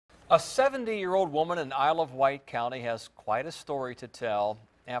A 70-year-old woman in Isle of Wight County has quite a story to tell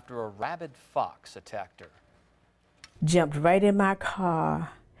after a rabid fox attacked her. Jumped right in my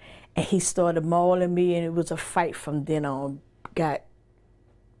car, and he started mauling me, and it was a fight from then on. Got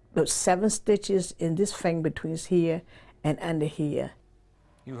about 7 stitches in this thing between here and under here.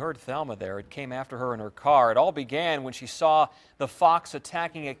 You heard Thelma there. It came after her in her car. It all began when she saw the fox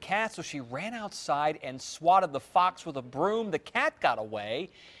attacking a cat, so she ran outside and swatted the fox with a broom. The cat got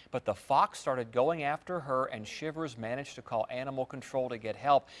away, but the fox started going after her, and Shivers managed to call animal control to get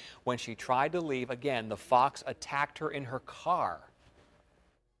help. When she tried to leave, again, the fox attacked her in her car.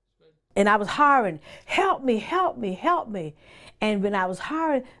 And I was hollering, "Help me, help me, help me." And when I was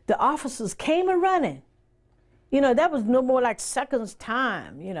hollering, the officers came a running. You know, that was no more like seconds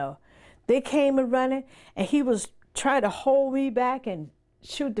time, you know. They came a running, and he was trying to hold me back and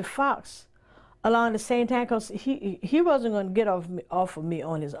shoot the fox along the same time, because he wasn't going to get off of me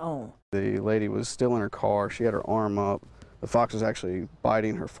on his own. The lady was still in her car. She had her arm up. The fox was actually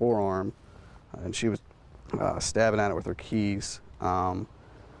biting her forearm, and she was stabbing at it with her keys.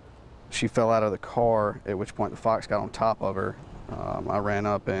 She fell out of the car, at which point the fox got on top of her. I ran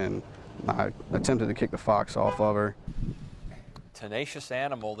up and I attempted to kick the fox off of her. Tenacious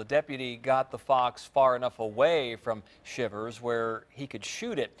animal. The deputy got the fox far enough away from Shivers where he could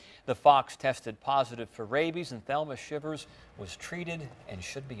shoot it. The fox tested positive for rabies, and Thelma Shivers was treated and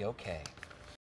should be okay.